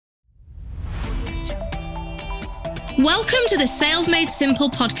Welcome to the Sales Made Simple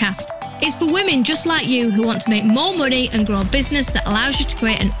podcast. It's for women just like you who want to make more money and grow a business that allows you to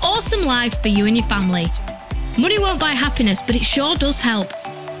create an awesome life for you and your family. Money won't buy happiness, but it sure does help.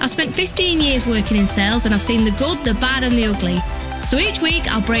 I've spent 15 years working in sales and I've seen the good, the bad and the ugly. So each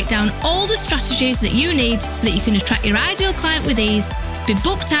week I'll break down all the strategies that you need so that you can attract your ideal client with ease, be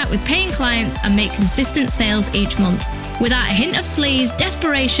booked out with paying clients and make consistent sales each month without a hint of sleaze,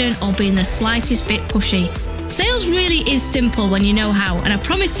 desperation or being the slightest bit pushy. Sales really is simple when you know how, and I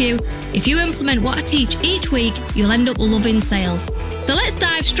promise you, if you implement what I teach each week, you'll end up loving sales. So let's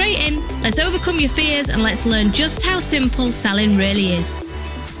dive straight in, let's overcome your fears, and let's learn just how simple selling really is.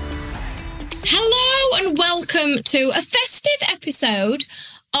 Hello and welcome to a festive episode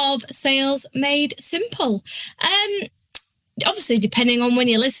of Sales Made Simple. Obviously, depending on when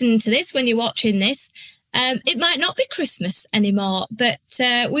you're listening to this, when you're watching this, it might not be Christmas anymore, but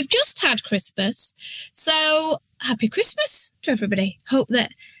we've just had Christmas. So happy Christmas to everybody. Hope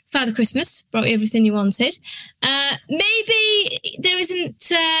that Father Christmas brought you everything you wanted. Maybe there isn't,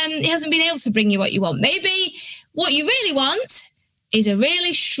 he hasn't been able to bring you what you want. Maybe what you really want is a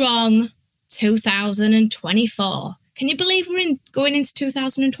really strong 2024. Can you believe we're going into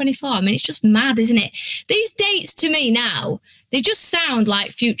 2024? I mean, it's just mad, isn't it? These dates to me now, they just sound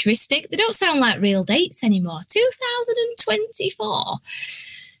like futuristic. They don't sound like real dates anymore. 2024.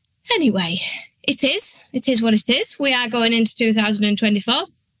 Anyway, it is what it is. We are going into 2024. And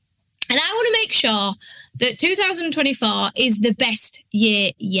I want to make sure that 2024 is the best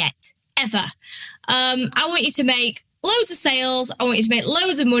year yet, ever. I want you to make loads of sales. I want you to make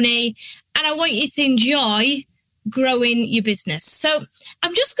loads of money. And I want you to enjoy growing your business. So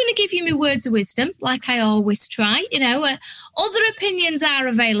I'm just going to give you my words of wisdom, like I always try. Other opinions are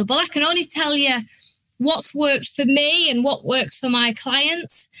available. I can only tell you what's worked for me and what works for my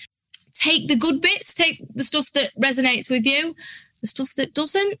clients. Take the good bits, take the stuff that resonates with you. The stuff that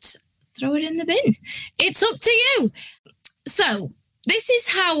doesn't, throw it in the bin. It's up to you. So this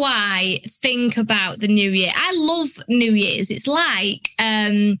is how I think about the new year. I love New Year's. It's like,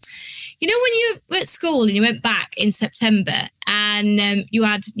 when you were at school and you went back in September and you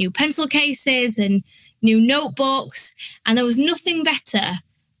had new pencil cases and new notebooks, and there was nothing better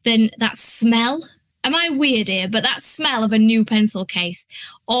than that smell. Am I weird here? But that smell of a new pencil case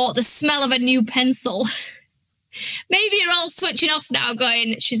or the smell of a new pencil. Maybe you're all switching off now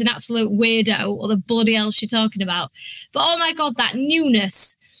going, she's an absolute weirdo, or the bloody hell she's talking about. But oh my God, that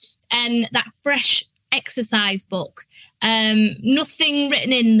newness and that fresh exercise book, nothing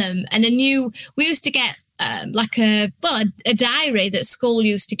written in them, and we used to get a diary that school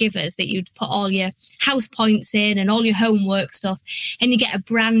used to give us that you'd put all your house points in and all your homework stuff, and you get a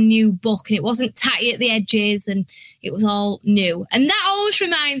brand new book and it wasn't tatty at the edges and it was all new. And that always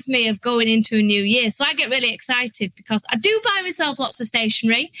reminds me of going into a new year. So I get really excited because I do buy myself lots of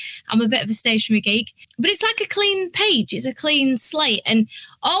stationery. I'm a bit of a stationery geek, but it's like a clean page. It's a clean slate, and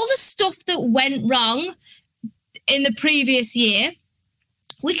all the stuff that went wrong in the previous year,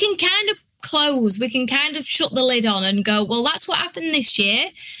 we can kind of close. We can kind of shut the lid on and go, well, that's what happened this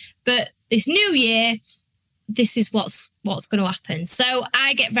year, but this new year, this is what's going to happen. So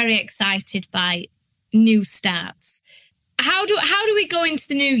I get very excited by new starts. How do we go into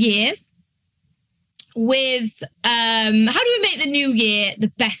the new year with how do we make the new year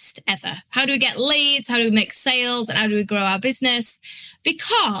the best ever? How do we get leads? How do we make sales? And how do we grow our business?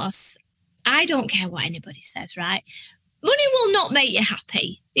 Because I don't care what anybody says, right? Money will not make you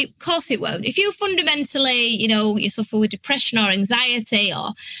happy. Of course it won't. If you fundamentally, you suffer with depression or anxiety,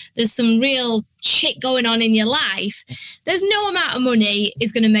 or there's some real shit going on in your life, there's no amount of money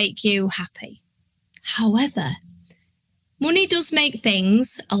is going to make you happy. However, money does make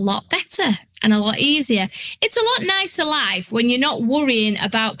things a lot better and a lot easier. It's a lot nicer life when you're not worrying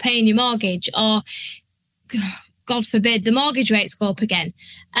about paying your mortgage, or God forbid, the mortgage rates go up again.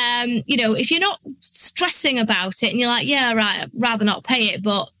 If you're not stressing about it and you're like, yeah, right, I'd rather not pay it,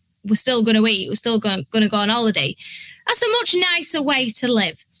 but we're still going to eat, we're still going to go on holiday. That's a much nicer way to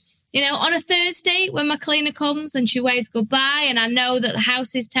live. On a Thursday when my cleaner comes and she waves goodbye and I know that the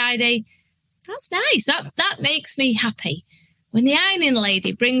house is tidy, that's nice. That makes me happy. When the ironing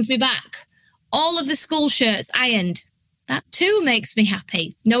lady brings me back all of the school shirts ironed, that too makes me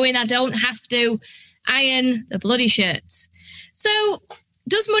happy, knowing I don't have to iron the bloody shirts. So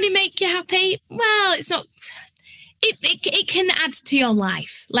does money make you happy? Well, it's not. It can add to your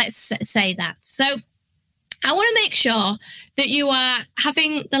life. Let's say that. So I want to make sure that you are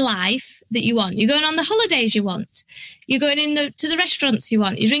having the life that you want. You're going on the holidays you want. You're going to the restaurants you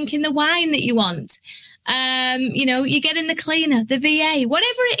want. You're drinking the wine that you want. You're getting the cleaner, the VA,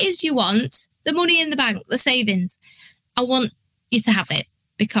 whatever it is you want. the money in the bank, the savings. I want you to have it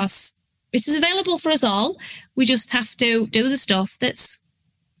because it is available for us all. We just have to do the stuff that's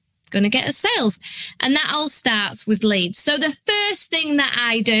going to get us sales. And that all starts with leads. So the first thing that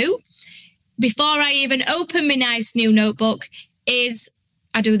I do before I even open my nice new notebook is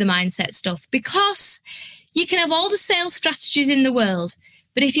I do the mindset stuff, because you can have all the sales strategies in the world,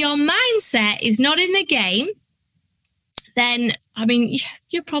 but if your mindset is not in the game, then, I mean,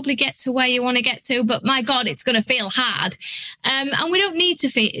 you'll probably get to where you want to get to, but my God, it's going to feel hard. And we don't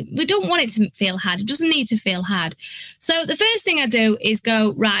want it to feel hard. It doesn't need to feel hard. So the first thing I do is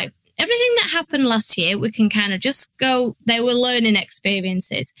go, right, everything that happened last year, we can kind of just go, they were learning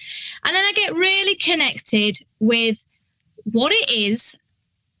experiences. And then I get really connected with what it is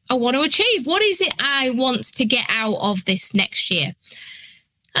I want to achieve. What is it I want to get out of this next year?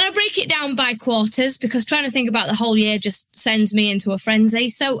 And I break it down by quarters, because trying to think about the whole year just sends me into a frenzy.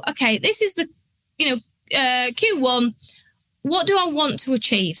 So, okay, this is the, Q1. What do I want to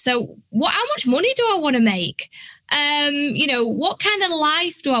achieve? So how much money do I want to make? What kind of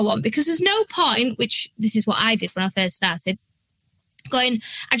life do I want? Because there's no point, which this is what I did when I first started, going,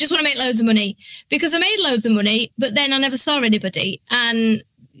 I just want to make loads of money, because I made loads of money, but then I never saw anybody. And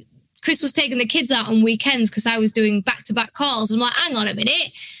Chris was taking the kids out on weekends because I was doing back-to-back calls. I'm like, hang on a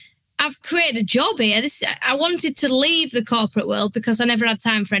minute. I've created a job here. I wanted to leave the corporate world because I never had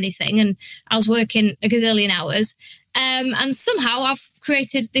time for anything. And I was working a gazillion hours. And somehow I've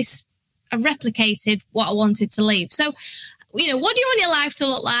created this, I've replicated what I wanted to leave. So, what do you want your life to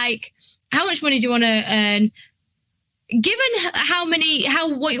look like? How much money do you want to earn?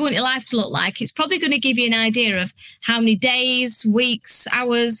 Given what you want your life to look like, it's probably going to give you an idea of how many days, weeks,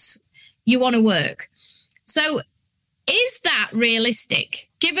 hours you want to work. So is that realistic?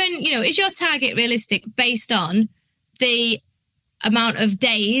 Given, is your target realistic based on the amount of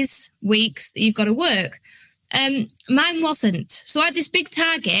days, weeks that you've got to work? Mine wasn't. So I had this big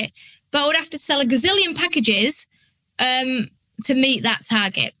target, but I would have to sell a gazillion packages to meet that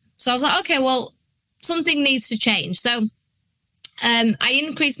target. So I was like, okay, well, something needs to change. So I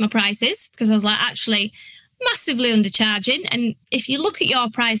increased my prices because I was like, actually, massively undercharging. And if you look at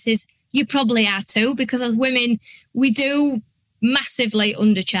your prices, you probably are too, because as women, we do massively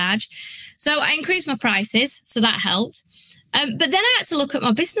undercharge. So I increased my prices, so that helped. But then I had to look at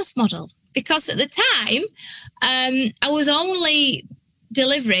my business model, because at the time, I was only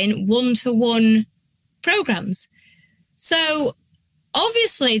delivering one-to-one programs. So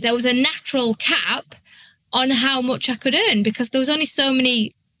obviously there was a natural cap on how much I could earn, because there was only so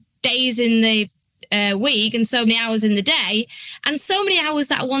many days in the week and so many hours in the day, and so many hours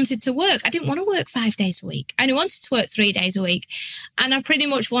that I wanted to work. I didn't want to work 5 days a week. I only wanted to work 3 days a week. And I pretty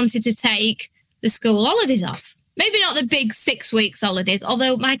much wanted to take the school holidays off. Maybe not the big 6 weeks holidays,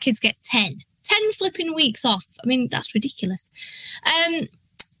 although my kids get 10 flipping weeks off. I mean, that's ridiculous.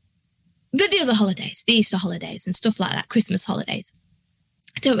 But the other holidays, the Easter holidays and stuff like that, Christmas holidays,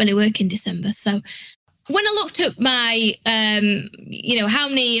 I don't really work in December. So when I looked at my, how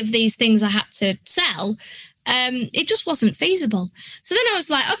many of these things I had to sell, it just wasn't feasible. So then I was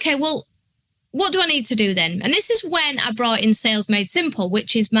like, okay, well, what do I need to do then? And this is when I brought in Sales Made Simple,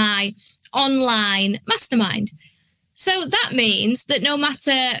 which is my online mastermind. So that means that no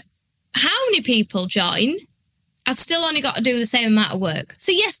matter how many people join, I've still only got to do the same amount of work.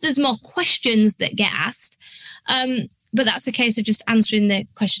 So yes, there's more questions that get asked, but that's a case of just answering the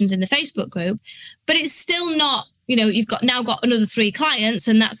questions in the Facebook group. But it's still not, you've now got another 3 clients,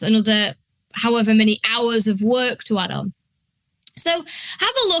 and that's another however many hours of work to add on. So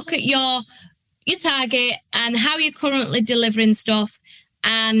have a look at your target and how you're currently delivering stuff,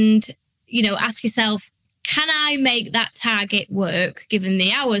 and, ask yourself, can I make that target work given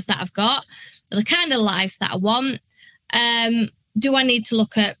the hours that I've got, the kind of life that I want? Do I need to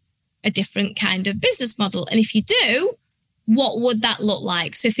look at a different kind of business model? And if you do, what would that look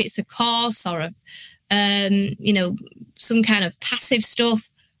like? So if it's a course or some kind of passive stuff,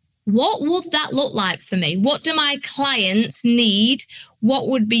 what would that look like for me? What do my clients need? What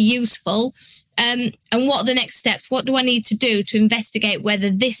would be useful? And what are the next steps? What do I need to do to investigate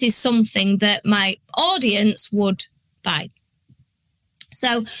whether this is something that my audience would buy? So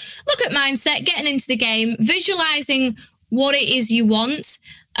look at mindset, getting into the game, visualizing what it is you want,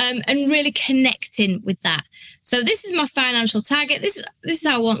 and really connecting with that. So this is my financial target. This is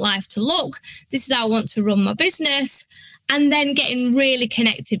how I want life to look. This is how I want to run my business. And then getting really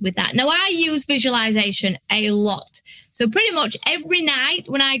connected with that. Now, I use visualization a lot. So pretty much every night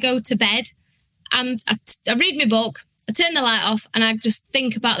when I go to bed, I read my book, I turn the light off, and I just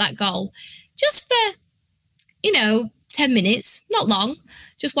think about that goal. Just for, 10 minutes, not long,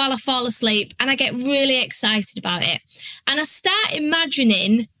 just while I fall asleep, and I get really excited about it. And I start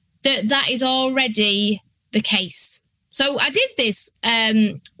imagining that is already the case. So I did this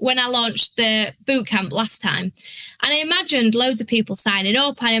when I launched the bootcamp last time, and I imagined loads of people signing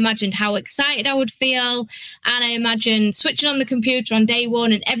up. I imagined how excited I would feel, and I imagined switching on the computer on day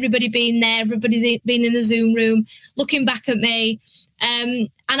one and everybody being there, everybody's been in the Zoom room, looking back at me. And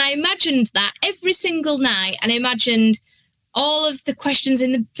I imagined that every single night, and I imagined all of the questions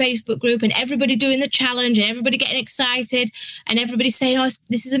in the Facebook group and everybody doing the challenge and everybody getting excited and everybody saying, oh,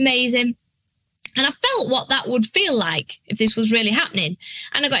 this is amazing. And I felt what that would feel like if this was really happening.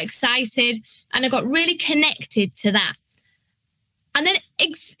 And I got excited and I got really connected to that. And then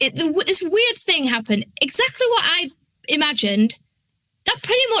this weird thing happened. Exactly what I imagined, that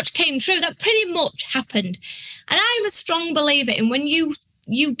pretty much came true. That pretty much happened. And I'm a strong believer in when you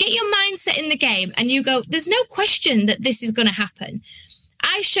get your mindset in the game and you go, there's no question that this is going to happen.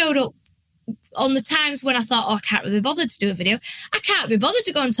 I showed up on the times when I thought, oh, I can't really be bothered to do a video. I can't be bothered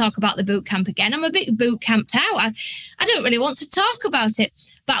to go and talk about the boot camp again. I'm a bit boot camped out. I don't really want to talk about it.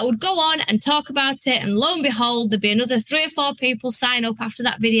 But I would go on and talk about it. And lo and behold, there'd be another 3 or 4 people sign up after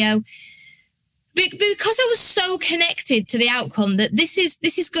that video. Because I was so connected to the outcome that this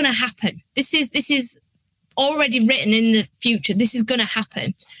is going to happen. This is already written in the future. This is going to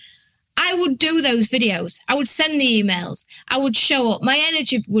happen. I would do those videos. I would send the emails. I would show up. My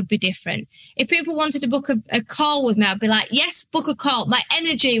energy would be different. If people wanted to book a call with me, I'd be like, yes, book a call. My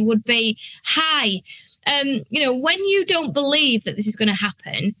energy would be high. When you don't believe that this is going to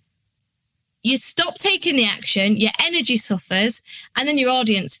happen, you stop taking the action, your energy suffers, and then your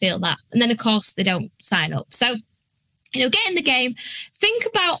audience feel that. And then, of course, they don't sign up. So, get in the game. Think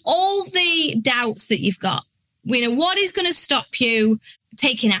about all the doubts that you've got. What is going to stop you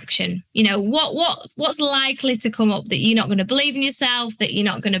taking action? What's likely to come up that you're not going to believe in yourself, that you're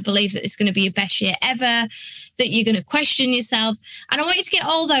not going to believe that it's going to be your best year ever, that you're going to question yourself. And I want you to get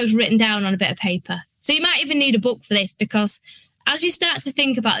all those written down on a bit of paper. So you might even need a book for this, because as you start to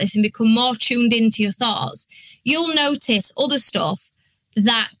think about this and become more tuned into your thoughts, you'll notice other stuff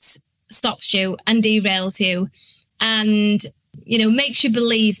that stops you and derails you and, makes you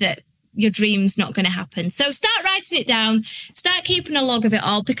believe that your dream's not going to happen. So start writing it down, start keeping a log of it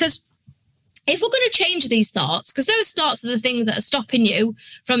all, because if we're going to change these thoughts, because those thoughts are the things that are stopping you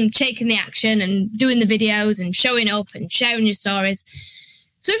from taking the action and doing the videos and showing up and sharing your stories.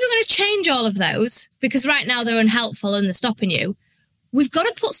 So if we're going to change all of those, because right now they're unhelpful and they're stopping you, we've got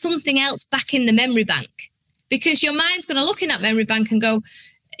to put something else back in the memory bank, because your mind's going to look in that memory bank and go,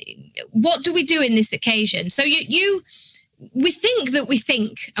 what do we do in this occasion? So we think that we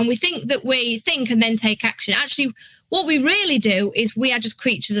think, and we think that we think and then take action. Actually, what we really do is we are just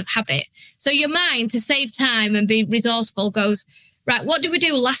creatures of habit. So your mind, to save time and be resourceful, goes, right, what did we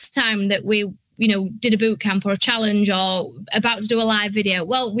do last time that we did a boot camp or a challenge or about to do a live video?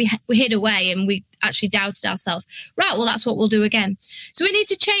 Well, we hid away and we actually doubted ourselves. Right, well, that's what we'll do again. So we need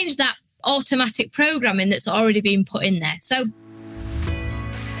to change that automatic programming that's already been put in there. So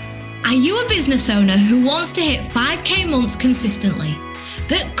are you a business owner who wants to hit 5K months consistently,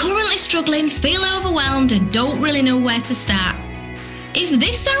 but currently struggling, feel overwhelmed and don't really know where to start? If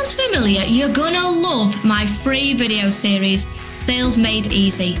this sounds familiar, you're gonna love my free video series, Sales Made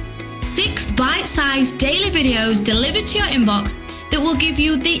Easy. 6 bite-sized daily videos delivered to your inbox that will give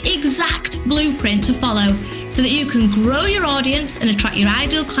you the exact blueprint to follow so that you can grow your audience and attract your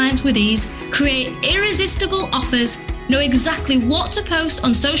ideal clients with ease, create irresistible offers, know exactly what to post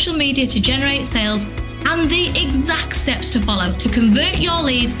on social media to generate sales, and the exact steps to follow to convert your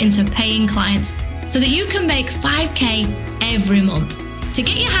leads into paying clients so that you can make 5K every month. To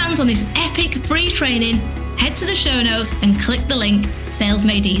get your hands on this epic free training, head to the show notes and click the link, Sales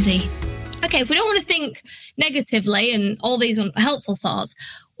Made Easy. Okay, if we don't want to think negatively and all these unhelpful thoughts,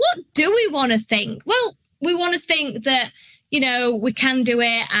 what do we want to think? Well, we want to think that, we can do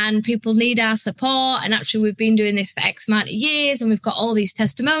it and people need our support. And actually, we've been doing this for X amount of years and we've got all these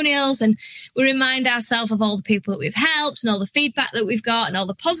testimonials, and we remind ourselves of all the people that we've helped and all the feedback that we've got and all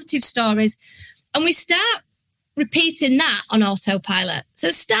the positive stories. And we start repeating that on autopilot. So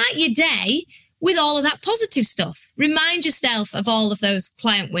start your day with all of that positive stuff. Remind yourself of all of those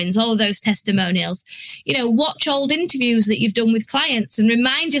client wins, all of those testimonials. Watch old interviews that you've done with clients and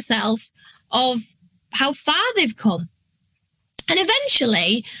remind yourself of how far they've come. And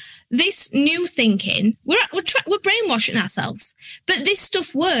eventually, this new thinking, we're brainwashing ourselves. But this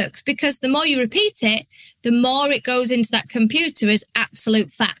stuff works because the more you repeat it, the more it goes into that computer as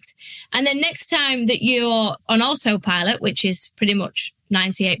absolute fact. And then next time that you're on autopilot, which is pretty much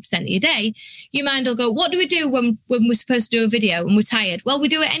 98% of your day, your mind will go, what do we do when we're supposed to do a video and we're tired? Well, we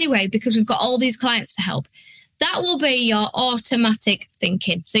do it anyway because we've got all these clients to help. That will be your automatic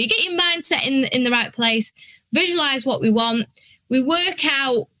thinking. So you get your mindset in the right place, visualize what we want. We work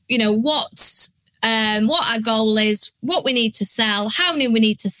out, what our goal is, what we need to sell, how many we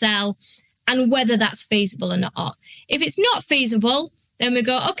need to sell, and whether that's feasible or not. If it's not feasible, then we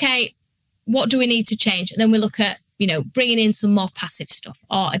go, okay, what do we need to change? And then we look at, bringing in some more passive stuff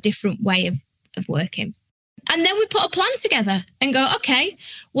or a different way of working. And then we put a plan together and go, okay,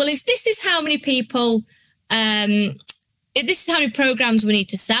 well, if this is how many people, if this is how many programs we need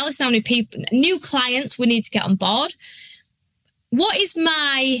to sell, this is how many people, new clients we need to get on board. What is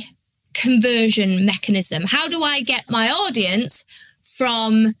my conversion mechanism? How do I get my audience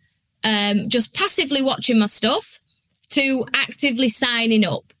from just passively watching my stuff to actively signing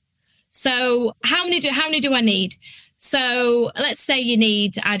up? So how many do I need? So let's say you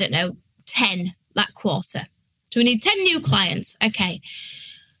need, 10 that quarter. So we need 10 new clients. Okay.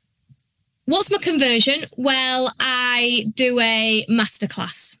 What's my conversion? Well, I do a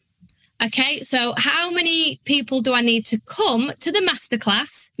masterclass. Okay, so how many people do I need to come to the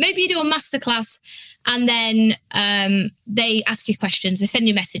masterclass? Maybe you do a masterclass and then they ask you questions. They send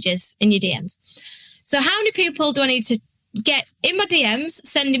you messages in your DMs. So how many people do I need to get in my DMs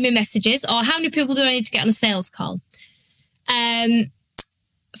sending me messages, or how many people do I need to get on a sales call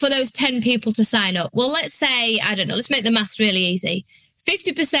for those 10 people to sign up? Well, let's say, let's make the maths really easy.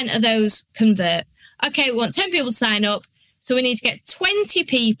 50% of those convert. Okay, we want 10 people to sign up. So we need to get 20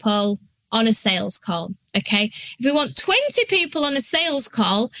 people on a sales call. Okay. If we want 20 people on a sales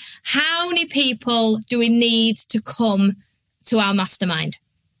call, how many people do we need to come to our mastermind?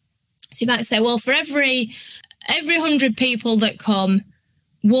 So you might say, well, for every 100 people that come,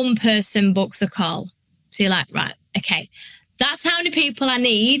 one person books a call. So you're like, right, okay. That's how many people I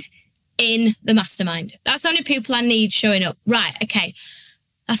need in the mastermind. That's how many people I need showing up. Right, okay.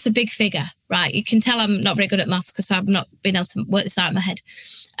 That's a big figure, right? You can tell I'm not very good at maths because I've not been able to work this out in my head.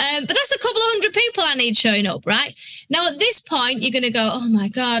 But that's a couple of hundred people I need showing up, right? Now, at this point, you're going to go, oh my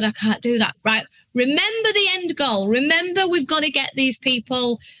God, I can't do that, right? Remember the end goal. Remember, we've got to get these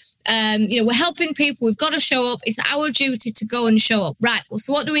people, we're helping people. We've got to show up. It's our duty to go and show up, right? Well,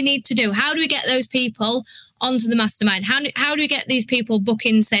 so what do we need to do? How do we get those people onto the mastermind? How do we get these people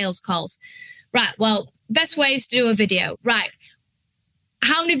booking sales calls? Right, well, best way is to do a video, right?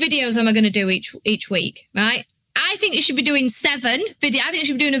 How many videos am I going to do each week, right? I think you should be doing 7 video. I think you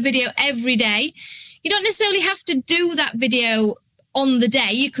should be doing a video every day. You don't necessarily have to do that video on the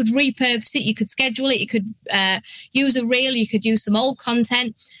day. You could repurpose it. You could schedule it. You could use a reel. You could use some old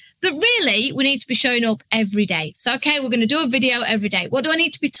content. But really, we need to be showing up every day. So, okay, we're going to do a video every day. What do I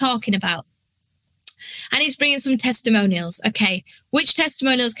need to be talking about? I need to bring in some testimonials. Okay, which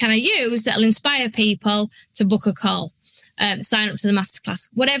testimonials can I use that'll inspire people to book a call, sign up to the masterclass,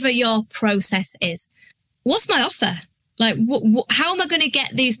 whatever your process is? What's my offer? Like, how am I going to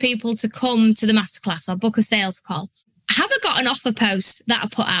get these people to come to the masterclass or book a sales call? Have I got an offer post that I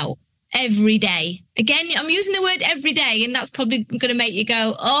put out every day? Again, I'm using the word every day, and that's probably going to make you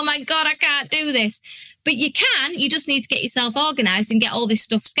go, oh my God, I can't do this. But you just need to get yourself organized and get all this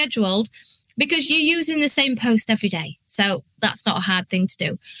stuff scheduled, because you're using the same post every day. So that's not a hard thing to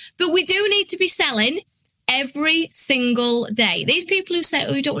do. But we do need to be selling every single day. These people who say,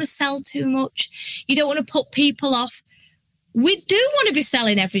 oh, you don't want to sell too much, you don't want to put people off. We do want to be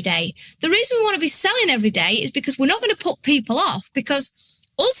selling every day. The reason we want to be selling every day is because we're not going to put people off, because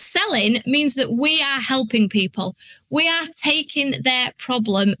us selling means that we are helping people. We are taking their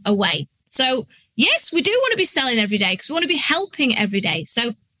problem away. So yes, we do want to be selling every day because we want to be helping every day.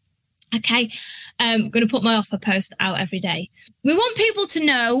 So, okay, I'm going to put my offer post out every day. We want people to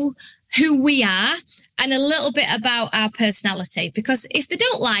know who we are and a little bit about our personality, because if they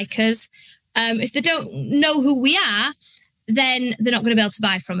don't like us, if they don't know who we are, then they're not going to be able to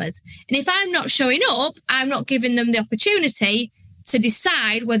buy from us. And if I'm not showing up, I'm not giving them the opportunity to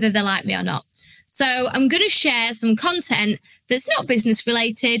decide whether they like me or not. So I'm going to share some content that's not business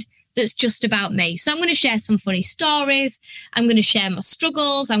related, that's just about me. So I'm going to share some funny stories. I'm going to share my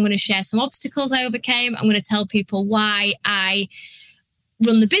struggles. I'm going to share some obstacles I overcame. I'm going to tell people why I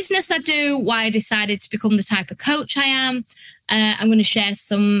run the business I do, why I decided to become the type of coach I am. I'm going to share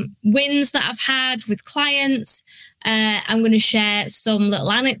some wins that I've had with clients. I'm going to share some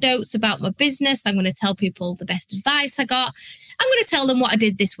little anecdotes about my business. I'm going to tell people the best advice I got. I'm going to tell them what I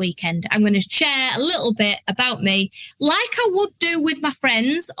did this weekend. I'm going to share a little bit about me like I would do with my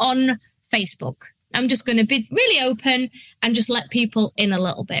friends on Facebook. I'm just going to be really open and just let people in a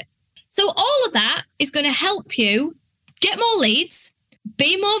little bit. So all of that is going to help you get more leads,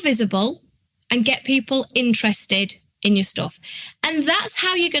 be more visible and get people interested in your stuff. And that's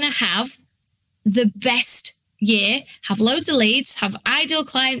how you're going to have the best year, have loads of leads, have ideal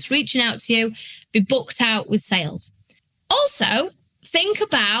clients reaching out to you, be booked out with sales. Also, think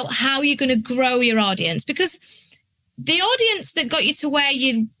about how you're going to grow your audience, because the audience that got you to where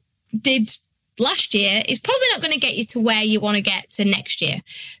you did last year is probably not going to get you to where you want to get to next year.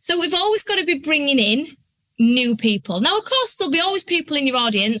 So we've always got to be bringing in new people. Now, of course, there'll be always people in your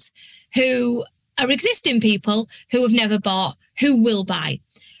audience who are existing people who have never bought, who will buy.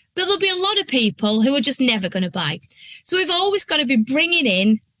 But there'll be a lot of people who are just never going to buy. So we've always got to be bringing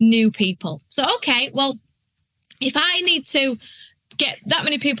in new people. So, okay, well, if I need to get that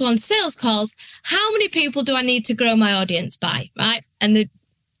many people on sales calls, how many people do I need to grow my audience by, right? And the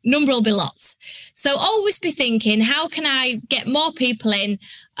number will be lots. So always be thinking, how can I get more people in?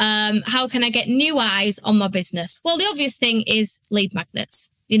 How can I get new eyes on my business? Well, the obvious thing is lead magnets.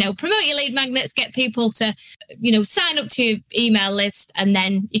 Promote your lead magnets, get people to, sign up to your email list, and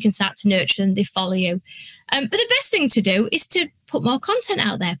then you can start to nurture them. They follow you. But the best thing to do is to put more content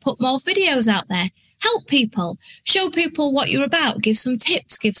out there, put more videos out there, help people, show people what you're about, give some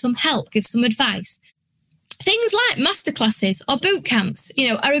tips, give some help, give some advice. Things like masterclasses or boot camps,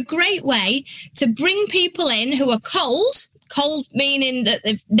 are a great way to bring people in who are cold meaning that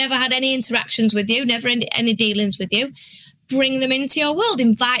they've never had any interactions with you, never any dealings with you. Bring them into your world,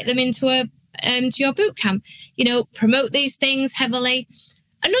 invite them into to your boot camp, promote these things heavily.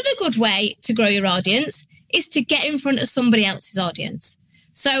 Another good way to grow your audience is to get in front of somebody else's audience.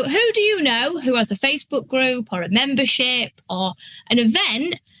 So who do you know who has a Facebook group or a membership or an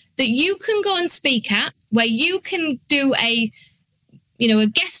event that you can go and speak at, where you can do a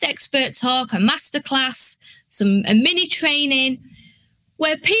guest expert talk, a masterclass, a mini training,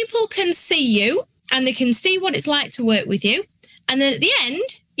 where people can see you and they can see what it's like to work with you. And then at the end,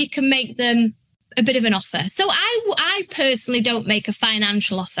 you can make them a bit of an offer. So I personally don't make a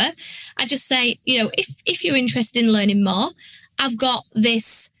financial offer. I just say, if you're interested in learning more, I've got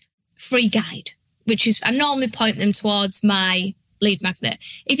this free guide, which is, I normally point them towards my lead magnet.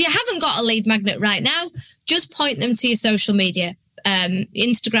 If you haven't got a lead magnet right now, just point them to your social media,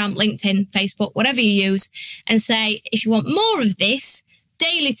 Instagram, LinkedIn, Facebook, whatever you use, and say, if you want more of this,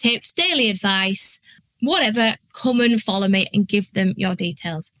 daily tips, daily advice, whatever, come and follow me and give them your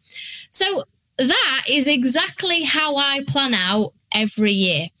details. So that is exactly how I plan out every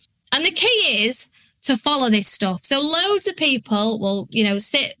year. And the key is to follow this stuff. So loads of people will,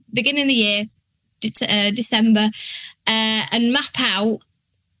 sit beginning of the year, December, and map out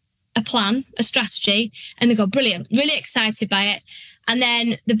a plan, a strategy, and they go, brilliant, really excited by it. And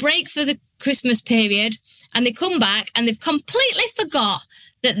then the break for the Christmas period, and they come back and they've completely forgot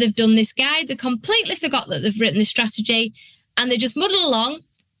that they've done this guide. They completely forgot that they've written this strategy, and they just muddle along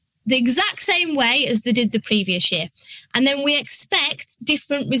the exact same way as they did the previous year. And then we expect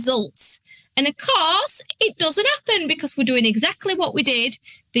different results. And of course, it doesn't happen because we're doing exactly what we did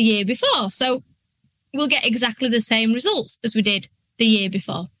the year before. So we'll get exactly the same results as we did the year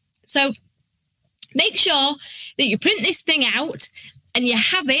before. So make sure that you print this thing out and you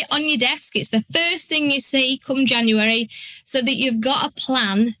have it on your desk. It's the first thing you see come January, so that you've got a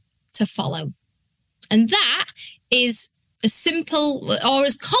plan to follow. And that is as simple or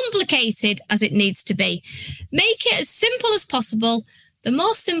as complicated as it needs to be. Make it as simple as possible. The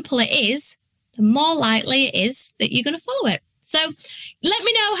more simple it is, the more likely it is that you're going to follow it. So let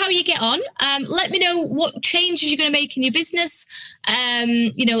me know how you get on. Let me know what changes you're going to make in your business.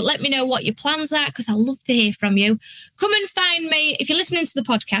 Let me know what your plans are, because I love to hear from you. Come and find me. If you're listening to the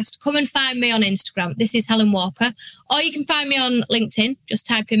podcast, come and find me on Instagram. This is Helen Walker. Or you can find me on LinkedIn. Just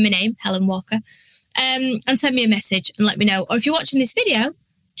type in my name, Helen Walker, and send me a message and let me know. Or if you're watching this video,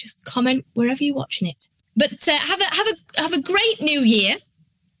 just comment wherever you're watching it. But have a great new year,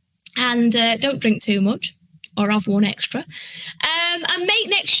 and don't drink too much, or have one extra, and make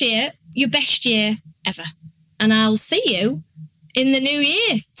next year your best year ever. And I'll see you in the new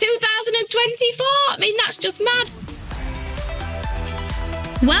year, 2024. I mean, that's just mad.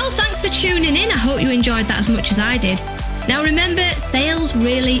 Well, thanks for tuning in. I hope you enjoyed that as much as I did. Now remember, sales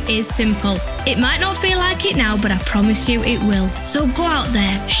really is simple. It might not feel like it now, but I promise you it will. So go out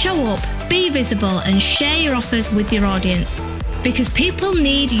there, show up, be visible, and share your offers with your audience. Because people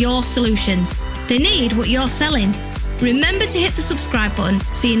need your solutions. They need what you're selling. Remember to hit the subscribe button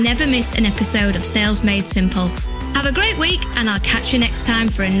so you never miss an episode of Sales Made Simple. Have a great week, and I'll catch you next time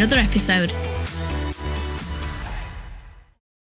for another episode.